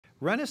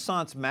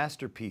Renaissance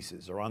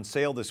masterpieces are on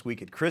sale this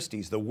week at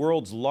Christie's, the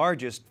world's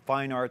largest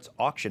fine arts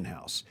auction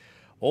house.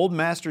 Old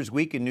Masters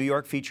Week in New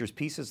York features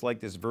pieces like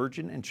this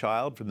Virgin and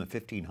Child from the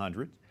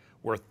 1500s,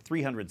 worth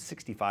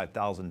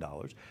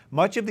 $365,000.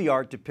 Much of the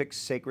art depicts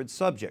sacred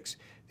subjects.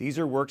 These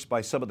are works by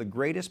some of the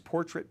greatest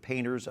portrait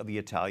painters of the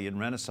Italian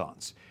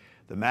Renaissance.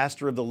 The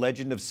Master of the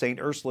Legend of St.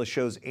 Ursula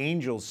shows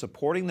angels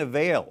supporting the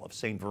veil of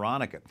St.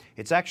 Veronica.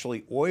 It's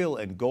actually oil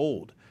and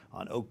gold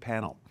on oak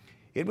panel.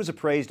 It was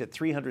appraised at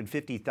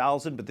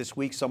 $350,000, but this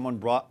week someone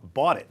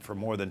bought it for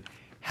more than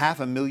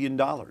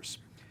 $500,000.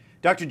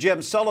 Dr.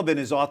 Jem Sullivan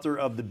is author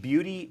of The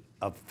Beauty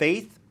of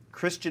Faith,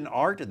 Christian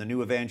Art, and the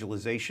New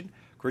Evangelization.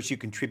 Of course, you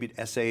contribute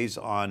essays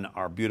on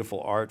our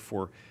beautiful art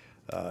for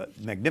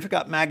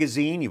Magnificat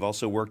magazine. You've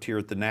also worked here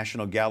at the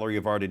National Gallery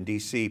of Art in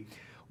D.C.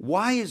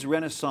 Why is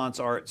Renaissance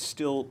art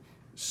still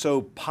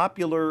so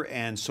popular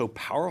and so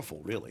powerful,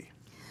 really?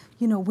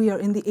 You know, we are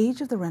in the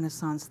age of the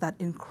Renaissance, that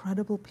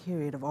incredible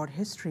period of art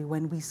history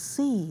when we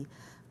see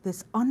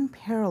this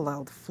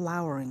unparalleled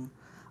flowering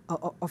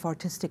of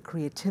artistic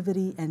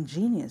creativity and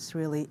genius,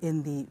 really,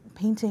 in the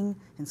painting,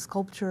 in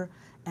sculpture,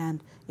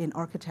 and in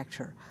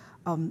architecture.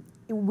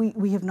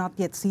 We have not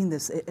yet seen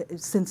this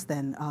since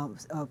then,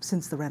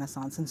 since the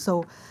Renaissance. And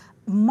so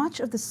much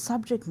of the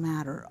subject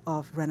matter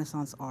of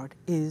Renaissance art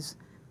is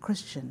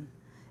Christian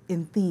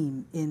in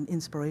theme, in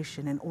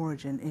inspiration, in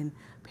origin, in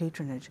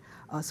patronage.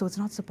 So it's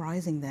not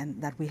surprising then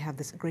that we have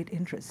this great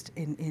interest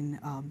in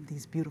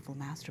these beautiful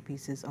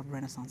masterpieces of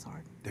Renaissance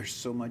art. There's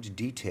so much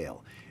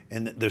detail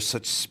and there's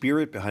such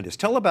spirit behind us.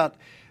 Tell about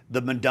the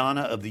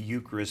Madonna of the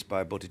Eucharist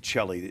by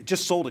Botticelli. It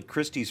just sold at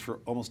Christie's for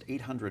almost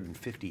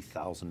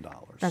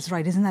 $850,000. That's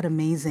right. Isn't that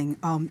amazing?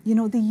 You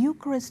know, the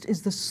Eucharist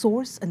is the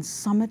source and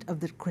summit of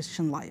the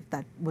Christian life.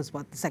 That was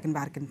what the Second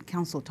Vatican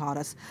Council taught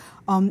us.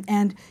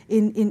 And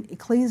in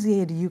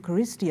Ecclesia de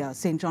Eucharistia,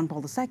 St. John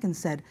Paul II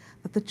said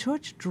that the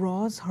Church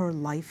draws her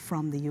life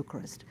from the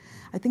Eucharist.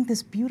 I think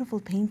this beautiful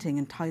painting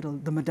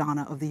entitled The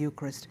Madonna of the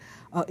Eucharist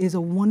is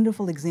a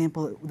wonderful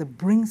example that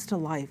brings to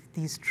life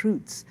these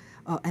truths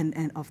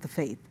and of the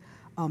faith.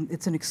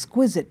 It's an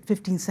exquisite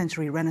 15th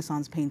century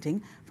Renaissance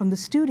painting from the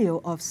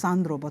studio of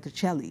Sandro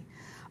Botticelli.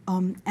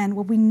 And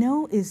what we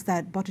know is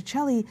that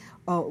Botticelli,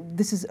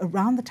 this is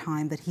around the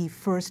time that he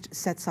first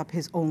sets up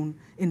his own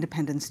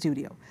independent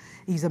studio.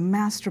 He's a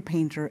master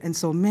painter, and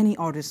so many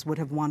artists would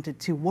have wanted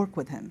to work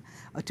with him,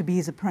 to be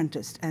his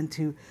apprentice and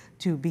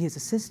to be his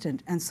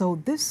assistant. And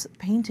so this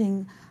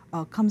painting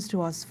comes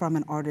to us from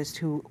an artist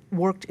who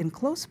worked in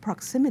close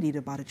proximity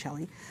to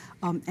Botticelli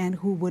and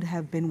who would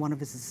have been one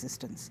of his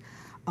assistants.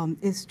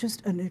 It's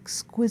just an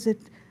exquisite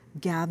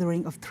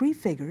gathering of three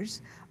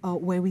figures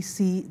where we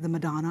see the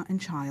Madonna and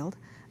Child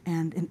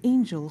and an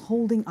angel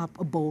holding up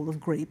a bowl of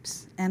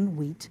grapes and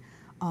wheat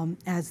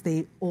as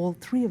all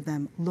three of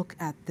them look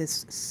at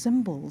this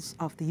symbols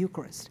of the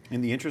Eucharist.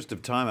 In the interest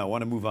of time, I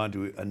want to move on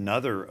to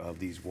another of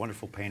these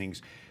wonderful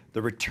paintings,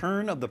 The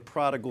Return of the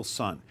Prodigal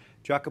Son,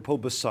 Jacopo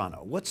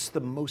Bassano. What's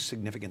the most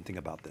significant thing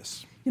about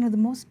this? You know, the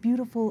most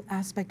beautiful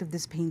aspect of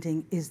this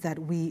painting is that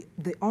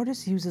the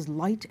artist uses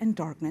light and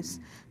darkness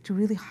to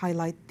really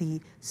highlight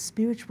the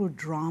spiritual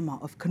drama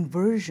of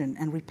conversion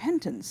and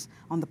repentance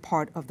on the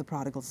part of the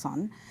prodigal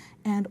son,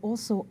 and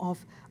also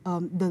of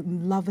the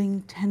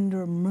loving,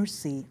 tender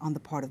mercy on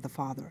the part of the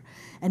father.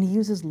 And he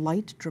uses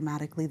light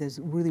dramatically. There's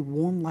really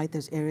warm light.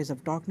 There's areas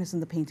of darkness in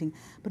the painting.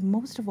 But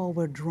most of all,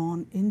 we're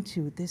drawn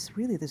into this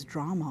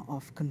drama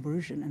of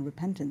conversion and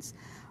repentance.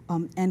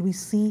 And we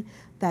see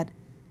that,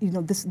 you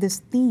know,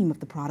 this theme of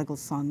the prodigal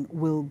son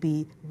will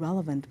be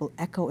relevant, will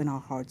echo in our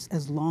hearts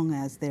as long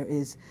as there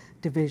is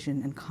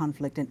division and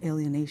conflict and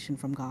alienation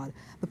from God.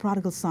 The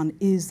prodigal son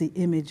is the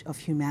image of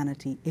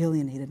humanity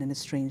alienated and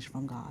estranged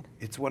from God.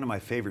 It's one of my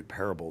favorite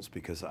parables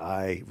because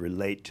I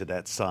relate to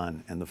that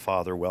son and the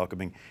father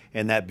welcoming,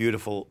 and that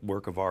beautiful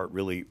work of art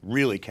really,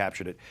 really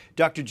captured it.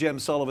 Dr. Jem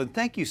Sullivan,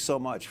 thank you so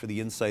much for the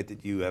insight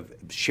that you have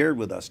shared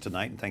with us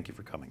tonight, and thank you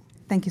for coming.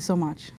 Thank you so much.